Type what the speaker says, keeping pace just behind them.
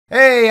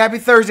Hey, happy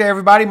Thursday,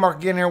 everybody. Mark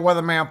again here,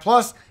 WeatherMan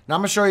Plus. Now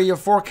I'm going to show you your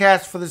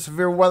forecast for the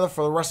severe weather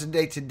for the rest of the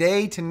day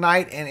today,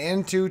 tonight, and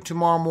into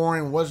tomorrow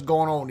morning. What's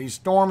going on with these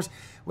storms?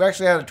 We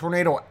actually had a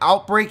tornado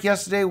outbreak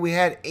yesterday. We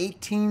had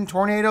 18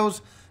 tornadoes.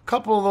 A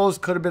couple of those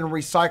could have been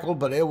recycled,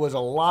 but it was a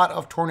lot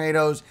of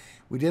tornadoes.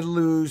 We did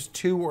lose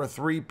 2 or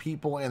 3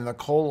 people in the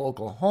Cole,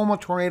 Oklahoma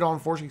tornado,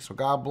 unfortunately, so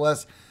God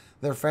bless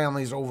their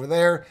families over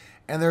there.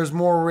 And there's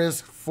more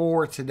risk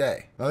for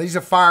today. Now, these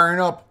are firing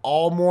up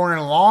all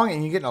morning long,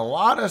 and you're getting a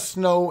lot of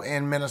snow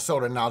in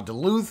Minnesota. Now,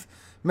 Duluth,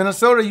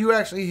 Minnesota, you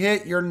actually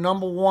hit your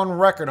 #1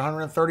 record,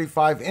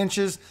 135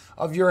 inches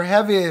of your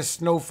heaviest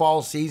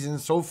snowfall season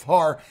so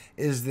far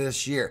is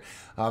this year.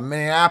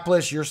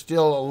 Minneapolis, you're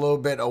still a little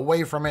bit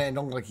away from it and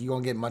don't look like you're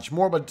going to get much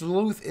more, but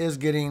Duluth is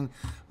getting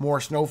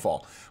more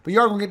snowfall. But you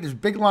are going to get this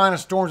big line of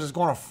storms that's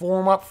going to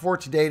form up for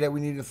today that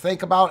we need to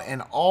think about,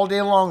 and all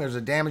day long there's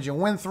a damaging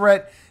wind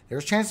threat.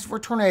 There's chances for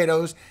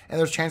tornadoes, and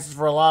there's chances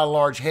for a lot of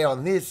large hail.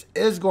 And this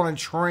is going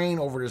to train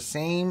over the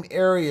same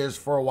areas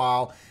for a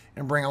while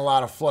and bring a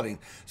lot of flooding.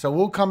 So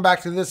we'll come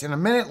back to this in a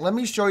minute. Let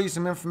me show you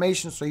some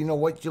information so you know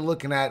what you're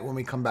looking at when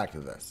we come back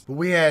to this. But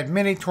we had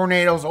many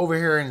tornadoes over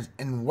here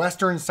in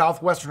western,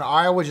 southwestern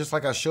Iowa, just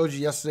like I showed you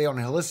yesterday on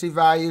the helicity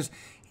values.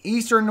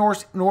 Eastern,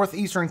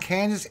 northeastern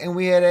Kansas, and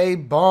we had a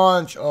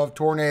bunch of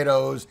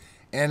tornadoes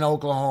in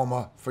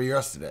Oklahoma for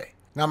yesterday.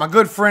 Now, my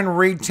good friend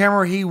Reed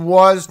Timmer, he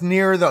was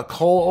near the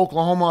Cole,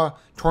 Oklahoma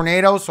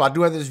tornado, so I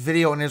do have this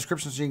video in the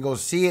description so you can go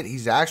see it.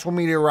 He's an actual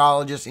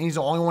meteorologist, and he's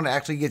the only one that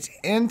actually gets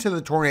into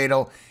the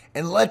tornado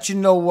and lets you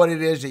know what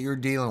it is that you're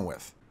dealing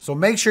with. So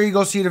make sure you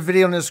go see the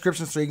video in the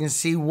description so you can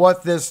see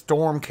what this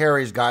storm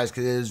carries, guys,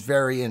 because it is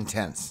very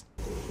intense.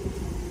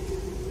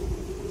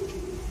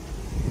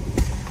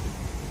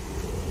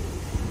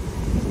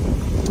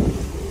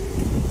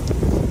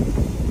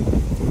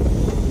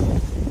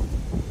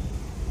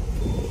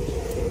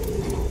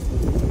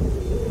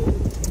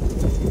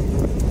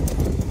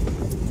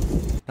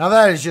 Now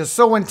that is just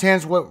so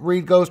intense what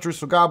Reed goes through,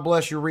 so God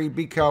bless you, Reed.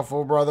 Be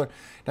careful, brother.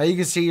 Now you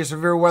can see your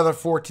severe weather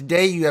for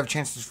today. You have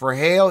chances for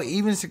hail,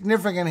 even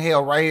significant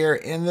hail right here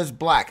in this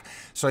black.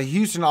 So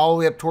Houston all the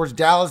way up towards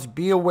Dallas,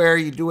 be aware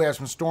you do have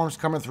some storms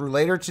coming through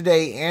later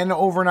today and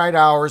overnight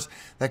hours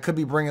that could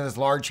be bringing this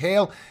large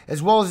hail,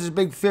 as well as this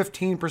big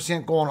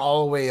 15% going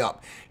all the way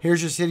up.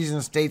 Here's your cities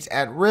and states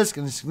at risk,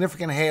 and the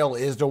significant hail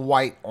is the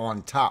white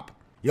on top.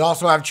 You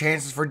also have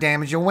chances for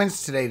damage and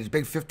winds today. This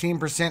big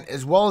 15%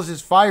 as well as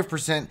this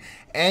 5%.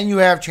 And you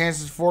have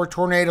chances for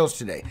tornadoes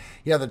today.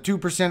 You have the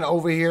 2%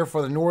 over here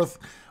for the North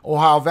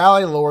Ohio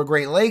Valley, Lower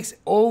Great Lakes,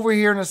 over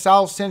here in the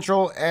South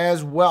Central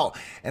as well.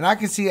 And I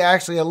can see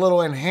actually a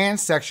little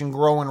enhanced section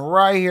growing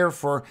right here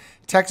for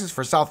Texas,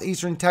 for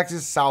southeastern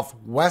Texas,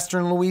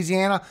 southwestern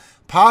Louisiana,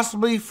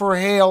 possibly for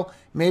hail,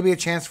 maybe a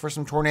chance for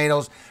some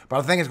tornadoes. But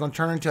I think it's going to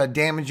turn into a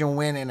damage and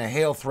wind and a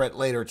hail threat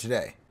later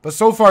today. But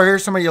so far,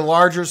 here's some of your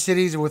larger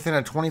cities within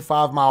a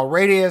 25-mile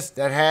radius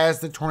that has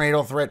the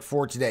tornado threat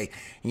for today.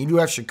 And you do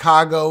have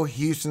Chicago,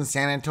 Houston,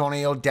 San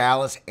Antonio,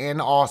 Dallas,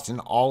 and Austin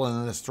all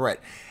in this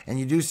threat. And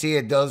you do see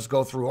it does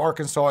go through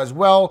Arkansas as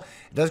well.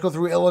 It does go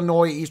through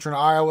Illinois, eastern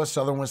Iowa,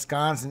 southern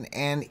Wisconsin,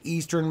 and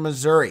eastern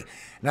Missouri.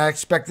 And I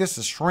expect this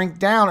to shrink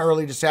down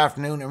early this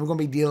afternoon, and we're going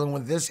to be dealing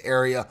with this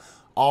area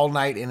all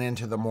night and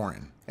into the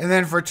morning. And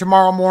then for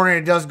tomorrow morning,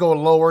 it does go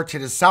lower to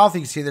the south.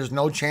 You can see there's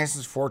no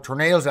chances for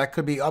tornadoes. That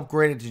could be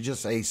upgraded to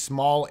just a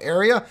small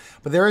area.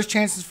 But there is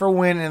chances for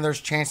wind and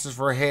there's chances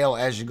for hail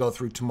as you go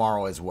through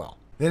tomorrow as well.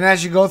 Then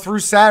as you go through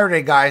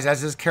Saturday, guys,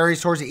 as this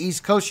carries towards the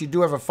East Coast, you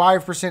do have a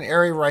 5%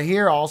 area right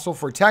here also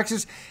for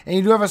Texas. And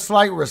you do have a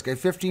slight risk, a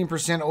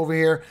 15% over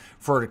here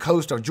for the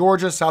coast of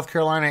Georgia, South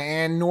Carolina,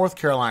 and North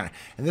Carolina.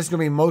 And this is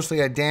going to be mostly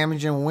a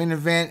damage and wind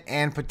event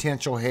and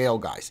potential hail,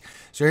 guys.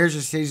 So here's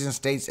your cities and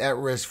states at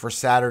risk for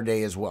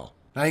Saturday as well.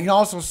 Now you can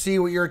also see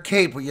with your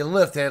cape, what you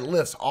lift, that it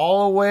lifts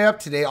all the way up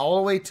today, all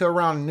the way to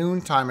around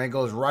noontime. And it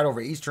goes right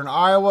over eastern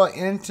Iowa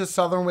into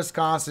southern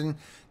Wisconsin,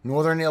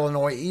 northern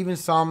Illinois, even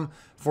some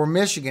for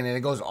Michigan, and it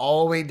goes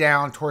all the way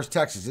down towards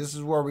Texas. This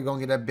is where we're going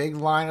to get a big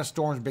line of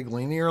storms, big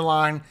linear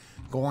line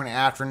going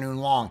afternoon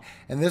long.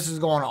 And this is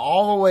going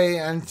all the way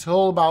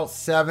until about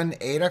 7,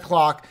 8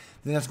 o'clock.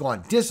 Then it's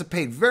going to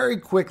dissipate very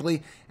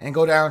quickly and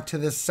go down to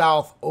the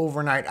south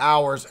overnight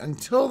hours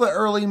until the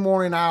early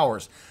morning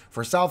hours.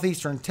 For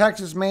southeastern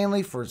Texas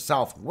mainly, for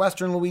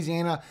southwestern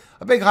Louisiana,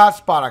 a big hot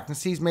spot. I can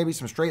see maybe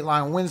some straight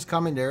line winds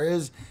coming. There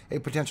is a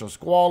potential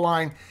squall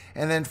line.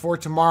 And then for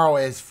tomorrow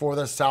is for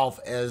the south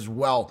as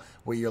well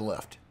with your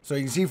lift. So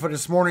you can see for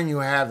this morning, you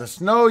have the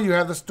snow, you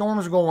have the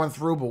storms going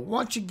through. But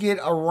once you get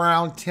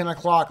around 10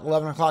 o'clock,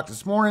 11 o'clock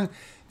this morning,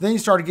 then you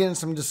start getting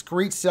some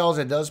discrete cells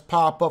that does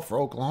pop up for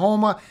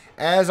Oklahoma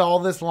as all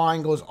this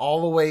line goes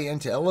all the way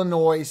into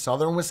Illinois,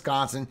 southern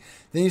Wisconsin.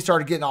 Then you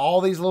start getting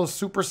all these little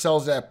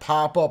supercells that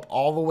pop up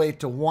all the way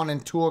to 1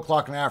 and 2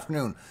 o'clock in the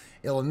afternoon.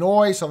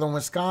 Illinois, southern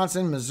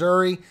Wisconsin,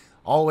 Missouri,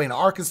 all the way in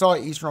Arkansas,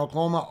 eastern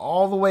Oklahoma,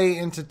 all the way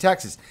into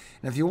Texas.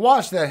 And if you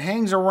watch, that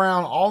hangs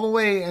around all the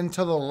way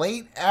until the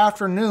late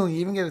afternoon. You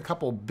even get a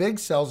couple big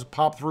cells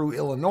pop through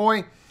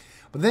Illinois,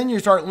 but then you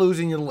start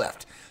losing your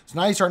lift. So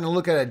now you're starting to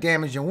look at a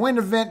damage and wind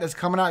event that's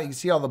coming out. You can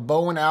see all the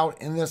bowing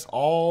out in this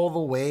all the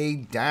way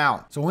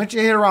down. So once you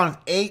hit around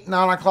 8,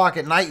 9 o'clock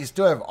at night, you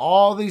still have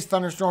all these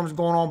thunderstorms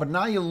going on, but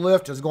now your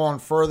lift is going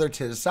further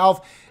to the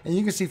south. And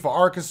you can see for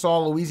Arkansas,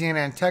 Louisiana,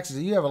 and Texas,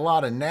 you have a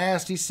lot of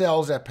nasty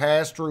cells that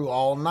pass through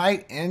all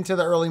night into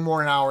the early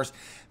morning hours.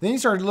 Then you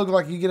start to look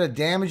like you get a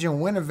damage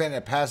and wind event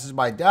that passes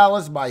by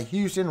Dallas, by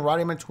Houston, right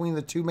in between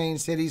the two main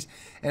cities,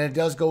 and it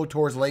does go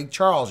towards Lake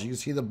Charles. You can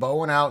see the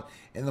bowing out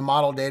in the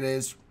model data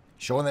is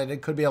showing that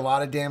it could be a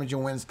lot of damage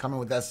and winds coming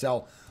with that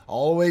cell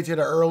all the way to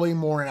the early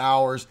morning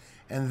hours,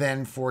 and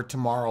then for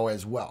tomorrow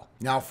as well.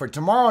 Now for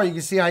tomorrow, you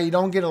can see how you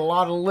don't get a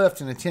lot of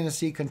lift in the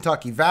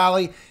Tennessee-Kentucky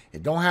Valley.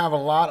 It don't have a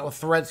lot of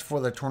threats for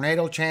the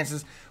tornado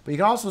chances, but you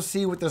can also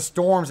see with the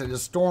storms that the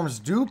storms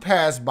do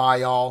pass by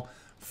y'all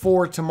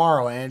for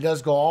tomorrow, and it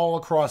does go all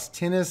across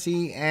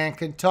Tennessee and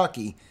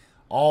Kentucky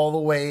all the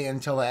way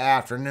until the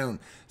afternoon.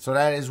 So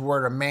that is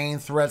where the main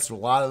threats, a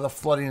lot of the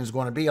flooding is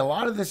going to be. A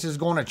lot of this is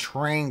going to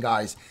train,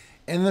 guys,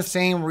 in the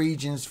same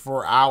regions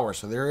for hours.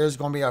 So there is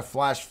going to be a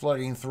flash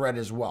flooding threat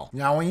as well.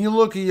 Now, when you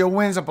look at your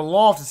winds up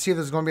aloft to see if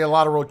there's going to be a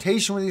lot of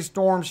rotation with these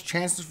storms,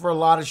 chances for a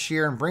lot of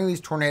shear and bring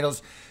these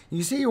tornadoes,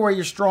 you see where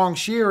your strong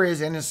shear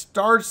is, and it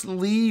starts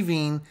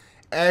leaving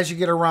as you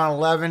get around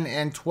 11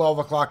 and 12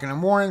 o'clock in the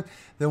morning.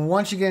 Then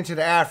once you get into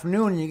the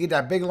afternoon and you get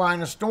that big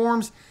line of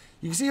storms,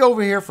 you can see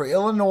over here for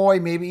Illinois,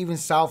 maybe even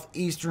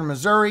southeastern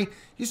Missouri,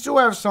 you still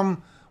have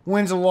some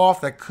winds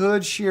aloft that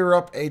could shear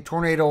up a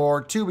tornado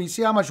or two. But you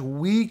see how much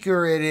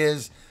weaker it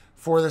is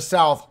for the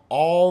south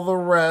all the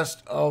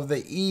rest of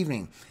the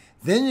evening.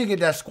 Then you get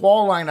that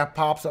squall line that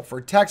pops up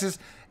for Texas,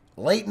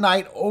 late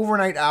night,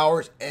 overnight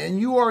hours, and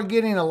you are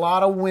getting a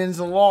lot of winds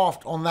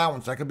aloft on that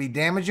one. So that could be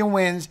damaging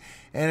winds,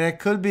 and it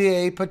could be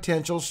a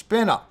potential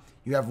spin up.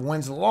 You have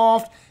winds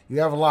aloft, you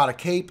have a lot of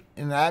cape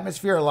in the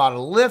atmosphere, a lot of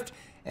lift,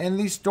 and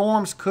these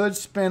storms could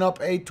spin up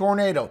a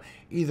tornado.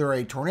 Either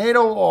a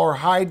tornado or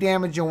high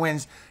damaging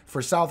winds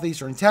for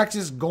southeastern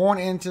Texas going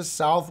into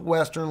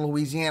southwestern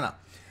Louisiana.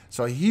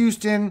 So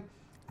Houston,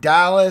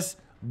 Dallas,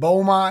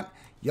 Beaumont,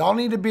 y'all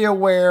need to be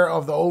aware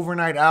of the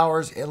overnight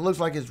hours. It looks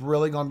like it's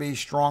really going to be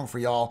strong for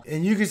y'all.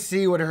 And you can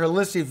see what a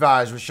holistic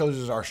vibes, which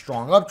shows us our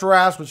strong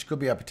updrafts, which could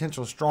be a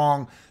potential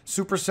strong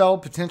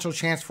supercell, potential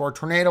chance for a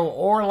tornado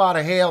or a lot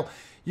of hail.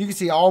 You can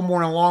see all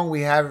morning long we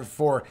have it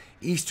for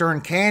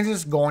eastern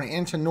Kansas going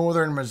into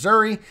northern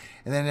Missouri.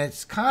 And then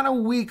it's kind of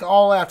weak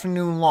all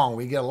afternoon long.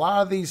 We get a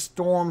lot of these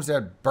storms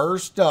that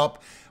burst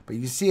up. But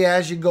you see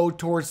as you go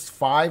towards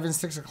 5 and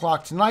 6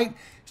 o'clock tonight,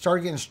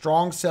 start getting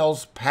strong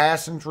cells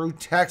passing through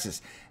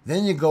Texas.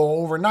 Then you go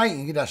overnight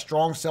and you get that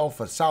strong cell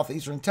for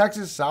southeastern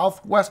Texas,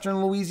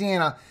 southwestern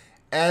Louisiana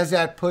as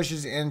that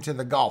pushes into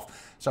the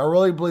Gulf. So I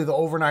really believe the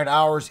overnight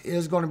hours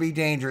is going to be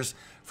dangerous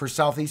for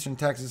southeastern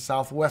Texas,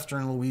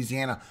 southwestern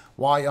Louisiana,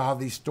 while you'll have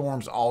these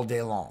storms all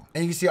day long.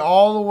 And you can see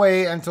all the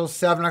way until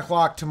 7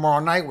 o'clock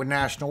tomorrow night with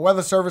National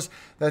Weather Service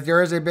that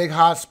there is a big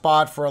hot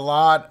spot for a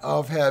lot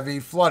of heavy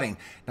flooding.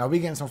 Now, we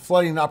getting some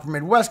flooding in the upper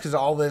Midwest because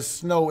all this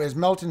snow is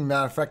melting.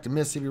 Matter of fact, the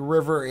Mississippi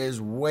River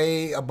is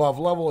way above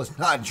level. It's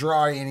not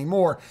dry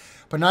anymore.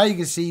 But now you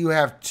can see you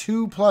have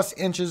 2+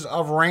 inches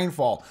of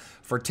rainfall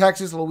for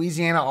Texas,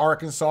 Louisiana,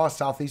 Arkansas,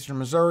 southeastern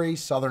Missouri,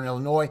 southern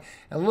Illinois,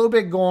 and a little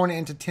bit going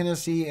into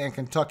Tennessee and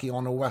Kentucky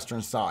on the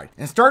western side.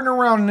 And starting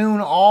around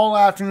noon all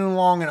afternoon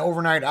long and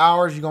overnight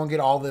hours, you're going to get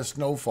all this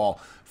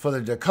snowfall. For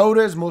the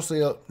Dakotas,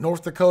 mostly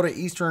North Dakota,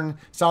 eastern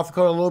South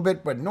Dakota a little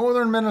bit, but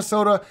northern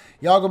Minnesota,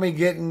 y'all going to be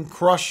getting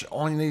crushed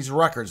on these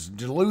records.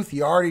 Duluth,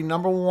 you already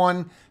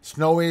 #1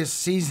 snowiest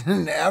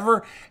season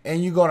ever,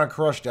 and you're going to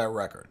crush that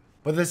record.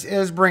 But this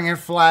is bringing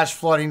flash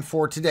flooding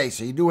for today.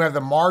 So you do have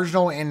the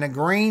marginal in the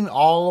green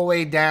all the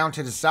way down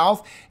to the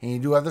south. And you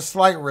do have the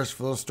slight risk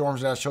for those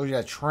storms that I showed you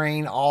that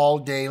train all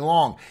day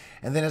long.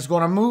 And then it's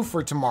going to move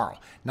for tomorrow.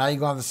 Now you're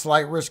going to have the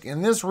slight risk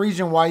in this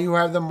region while you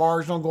have the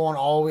marginal going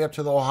all the way up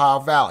to the Ohio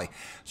Valley.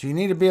 So you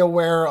need to be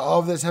aware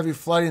of this heavy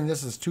flooding.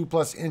 This is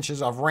 2+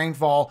 inches of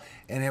rainfall,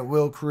 and it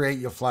will create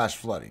your flash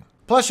flooding.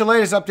 Plus, your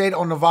latest update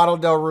on Nevado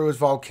del Ruiz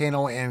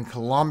volcano in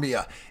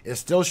Colombia.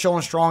 It's still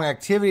showing strong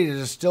activity. It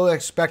is still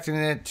expecting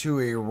it to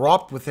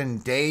erupt within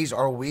days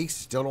or weeks.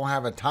 Still don't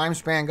have a time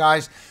span,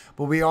 guys,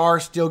 but we are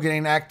still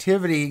getting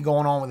activity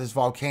going on with this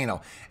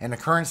volcano. And the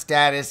current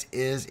status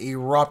is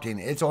erupting.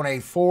 It's on a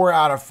 4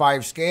 out of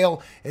 5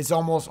 scale. It's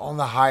almost on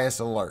the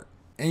highest alert.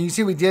 And you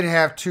see we did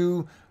have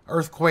 2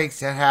 earthquakes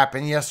that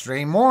happened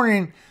yesterday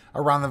morning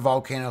around the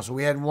volcano. So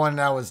we had one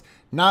that was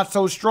not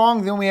so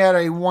strong. Then we had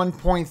a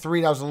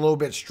 1.3 that was a little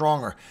bit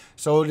stronger.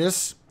 So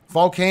this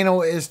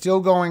volcano is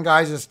still going,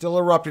 guys. It's still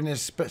erupting.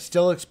 It's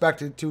still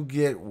expected to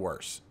get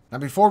worse. Now,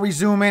 before we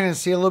zoom in and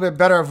see a little bit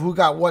better of who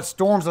got what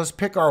storms, let's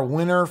pick our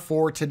winner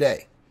for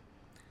today.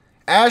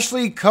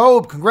 Ashley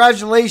Cope,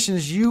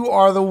 congratulations. You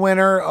are the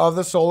winner of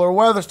the solar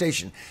weather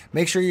station.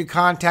 Make sure you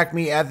contact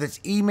me at this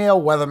email,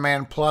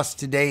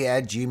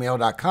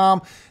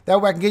 weathermanplustoday@gmail.com.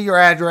 That way I can get your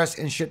address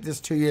and ship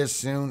this to you as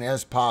soon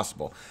as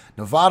possible.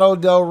 Nevado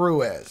del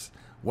Ruiz,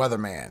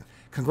 Weatherman.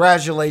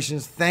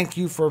 congratulations. Thank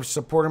you for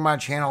supporting my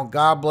channel.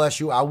 God bless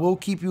you. I will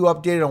keep you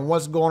updated on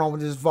what's going on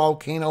with this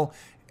volcano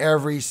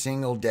every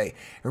single day.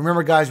 And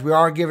remember, guys, we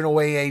are giving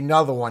away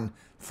another one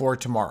for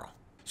tomorrow.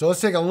 So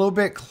let's take a little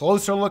bit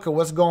closer look at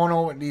what's going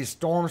on with these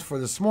storms for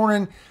this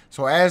morning.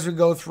 So as we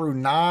go through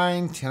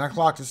 9, 10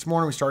 o'clock this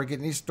morning, we started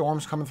getting these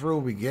storms coming through.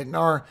 We're getting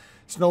our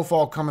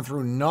snowfall coming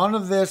through. None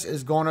of this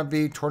is going to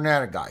be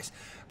tornadic, guys.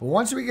 But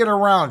once we get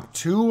around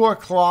 2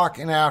 o'clock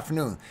in the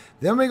afternoon,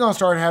 then we're going to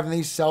start having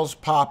these cells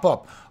pop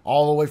up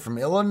all the way from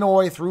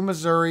Illinois through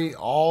Missouri,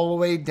 all the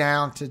way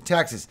down to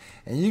Texas.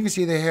 And you can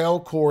see the hail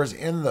cores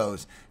in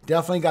those.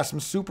 Definitely got some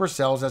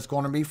supercells that's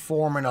going to be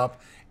forming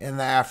up in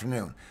the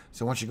afternoon.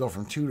 So once you go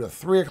from 2 to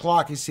 3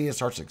 o'clock, you see it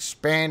starts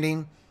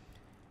expanding.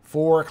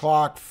 4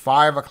 o'clock,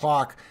 5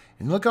 o'clock.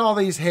 And look at all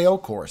these hail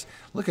cores.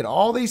 Look at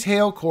all these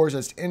hail cores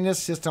that's in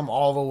this system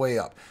all the way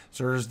up.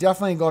 So there's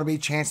definitely going to be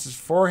chances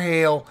for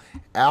hail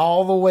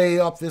all the way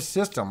up this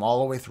system, all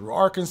the way through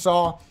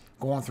Arkansas,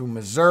 going through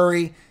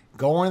Missouri,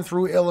 going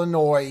through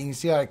Illinois. You can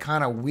see how it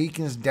kind of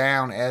weakens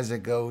down as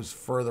it goes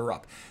further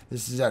up.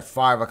 This is at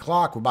 5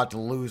 o'clock. We're about to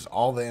lose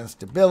all the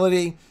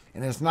instability,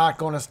 and it's not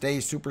going to stay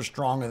super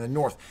strong in the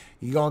north.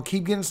 You're going to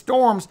keep getting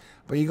storms,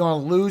 but you're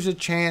going to lose a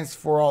chance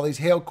for all these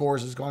hail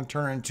cores. It's going to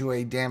turn into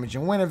a damage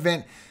and wind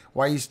event,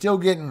 while you're still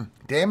getting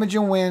damage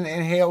and wind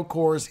and hail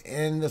cores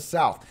in the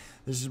south.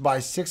 This is by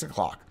 6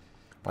 o'clock.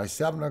 By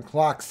 7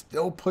 o'clock,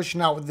 still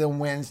pushing out with the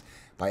winds.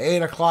 By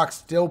 8 o'clock,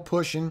 still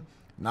pushing.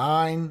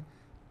 9,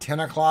 10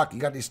 o'clock, you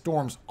got these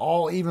storms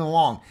all even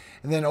long.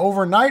 And then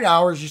overnight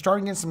hours, you're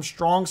starting to get some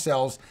strong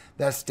cells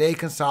that stay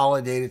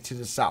consolidated to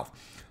the south.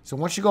 So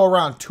once you go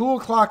around 2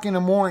 o'clock in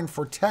the morning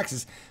for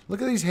Texas,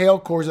 look at these hail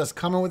cores that's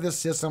coming with this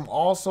system.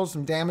 Also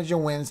some damage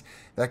and winds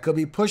that could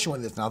be pushing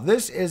with this. Now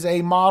this is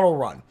a model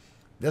run.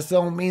 This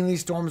don't mean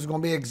these storms are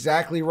going to be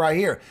exactly right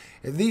here.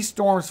 If these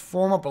storms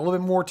form up a little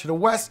bit more to the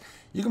west,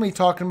 you can be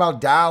talking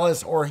about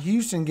Dallas or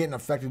Houston getting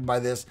affected by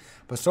this.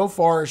 But so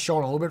far, it's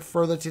showing a little bit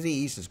further to the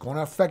east. It's going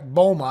to affect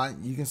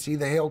Beaumont. You can see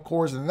the hail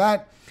cores in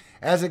that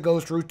as it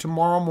goes through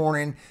tomorrow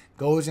morning,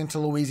 goes into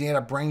Louisiana,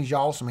 brings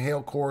y'all some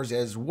hail cores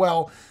as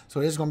well.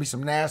 So there's going to be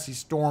some nasty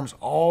storms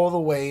all the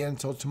way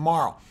until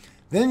tomorrow.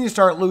 Then you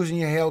start losing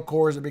your hail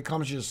cores. It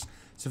becomes just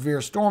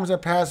severe storms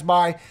that pass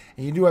by,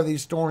 and you do have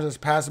these storms that's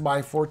passing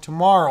by for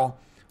tomorrow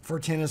for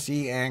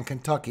Tennessee and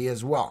Kentucky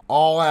as well.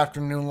 All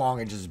afternoon long,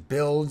 it just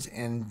builds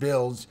and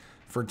builds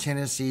for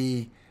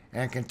Tennessee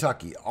and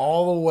Kentucky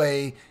all the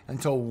way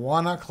until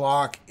 1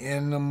 o'clock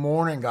in the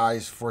morning,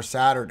 guys, for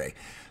Saturday.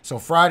 So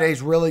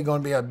Friday's really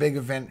going to be a big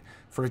event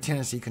for the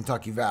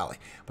Tennessee-Kentucky Valley.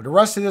 But the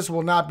rest of this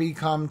will not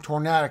become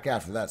tornadic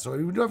after that. So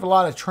we do have a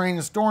lot of train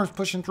and storms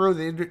pushing through.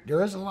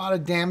 There is a lot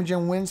of damage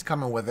and winds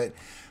coming with it.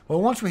 But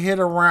once we hit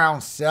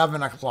around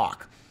 7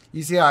 o'clock,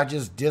 you see how it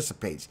just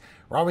dissipates.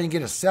 Right when you get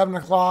to 7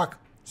 o'clock,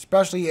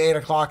 especially 8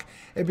 o'clock,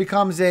 it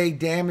becomes a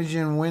damage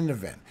and wind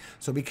event.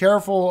 So be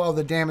careful of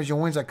the damage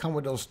and winds that come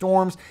with those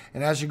storms.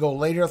 And as you go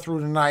later through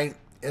the night,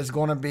 it's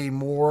going to be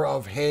more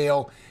of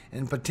hail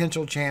and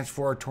potential chance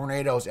for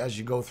tornadoes as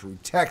you go through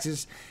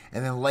Texas.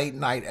 And then late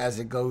night as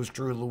it goes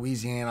through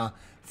Louisiana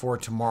for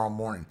tomorrow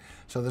morning.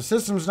 So the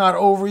system's not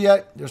over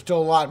yet. There's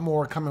still a lot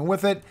more coming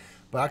with it.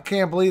 But I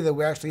can't believe that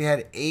we actually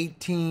had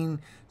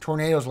 18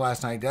 tornadoes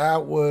last night.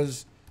 That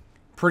was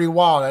pretty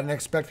wild. I didn't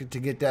expect it to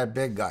get that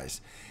big, guys.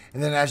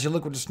 And then as you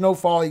look with the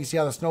snowfall, you can see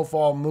how the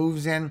snowfall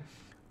moves in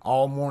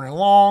all morning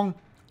long.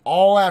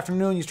 All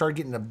afternoon, you start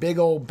getting the big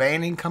old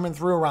banding coming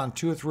through around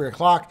 2 or 3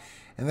 o'clock.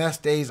 And that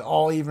stays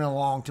all even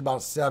along to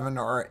about 7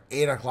 or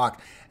 8 o'clock.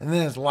 And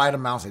then it's light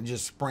amounts that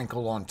just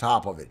sprinkle on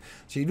top of it.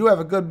 So you do have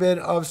a good bit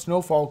of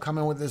snowfall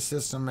coming with this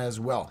system as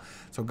well.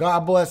 So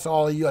God bless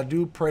all of you. I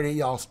do pray that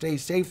y'all stay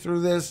safe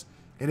through this.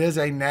 It is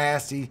a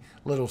nasty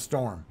little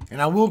storm. And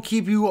I will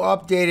keep you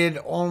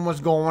updated on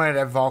what's going on at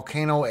that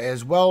volcano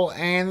as well.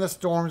 And the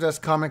storms that's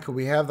coming. Because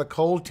we have the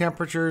cold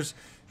temperatures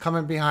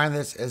coming behind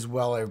this as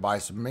well, everybody.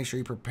 So make sure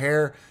you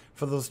prepare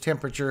for those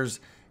temperatures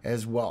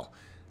as well.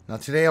 Now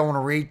today I want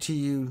to read to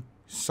you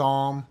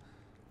Psalm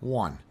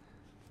 1.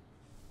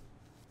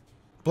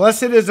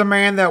 Blessed is the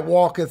man that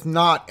walketh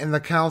not in the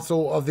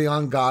counsel of the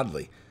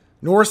ungodly,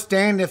 nor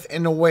standeth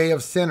in the way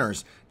of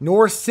sinners,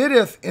 nor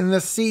sitteth in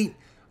the seat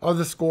of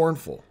the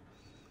scornful.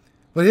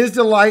 But his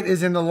delight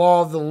is in the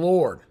law of the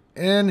Lord,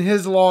 and in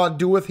his law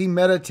doeth he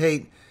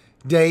meditate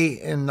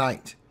day and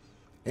night.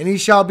 And he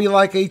shall be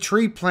like a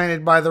tree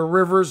planted by the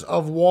rivers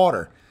of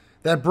water,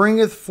 that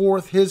bringeth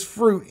forth his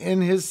fruit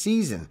in his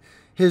season.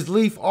 His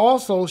leaf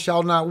also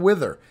shall not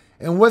wither,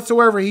 and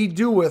whatsoever he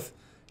doeth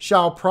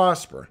shall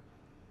prosper.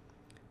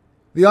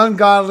 The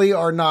ungodly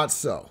are not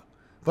so,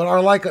 but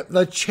are like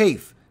the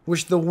chaff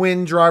which the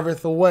wind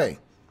driveth away.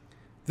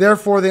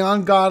 Therefore the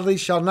ungodly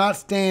shall not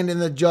stand in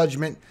the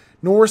judgment,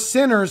 nor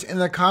sinners in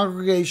the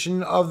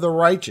congregation of the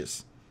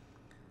righteous.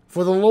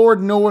 For the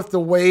Lord knoweth the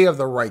way of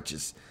the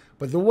righteous,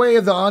 but the way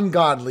of the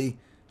ungodly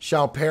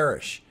shall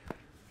perish.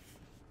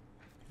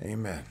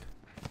 Amen.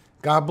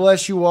 God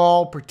bless you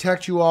all,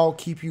 protect you all,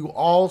 keep you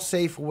all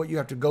safe for what you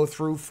have to go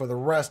through for the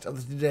rest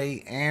of the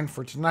day and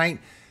for tonight.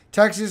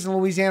 Texas and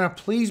Louisiana,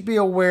 please be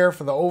aware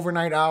for the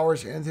overnight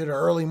hours into the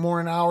early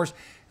morning hours.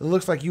 It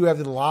looks like you have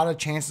a lot of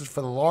chances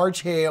for the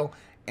large hail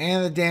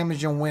and the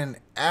damage and wind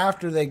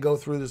after they go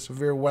through the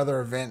severe weather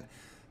event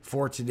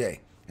for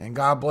today. And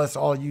God bless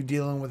all you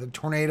dealing with the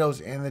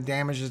tornadoes and the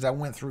damages that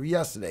went through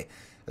yesterday,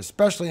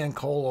 especially in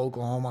Cole,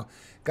 Oklahoma.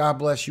 God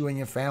bless you and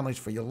your families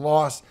for your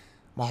loss.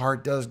 My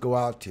heart does go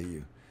out to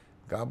you.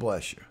 God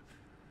bless you.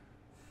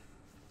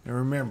 And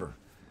remember,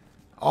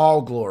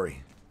 all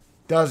glory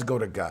does go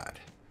to God,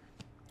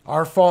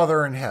 our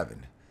Father in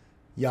heaven,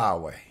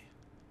 Yahweh.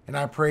 And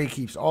I pray He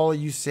keeps all of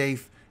you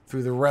safe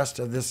through the rest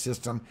of this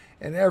system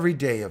and every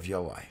day of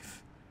your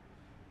life.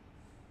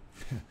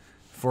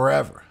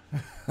 Forever.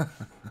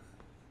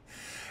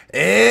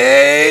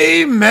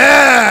 Amen.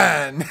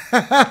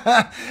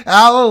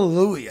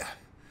 Hallelujah.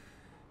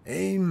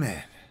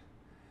 Amen.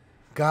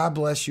 God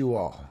bless you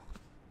all.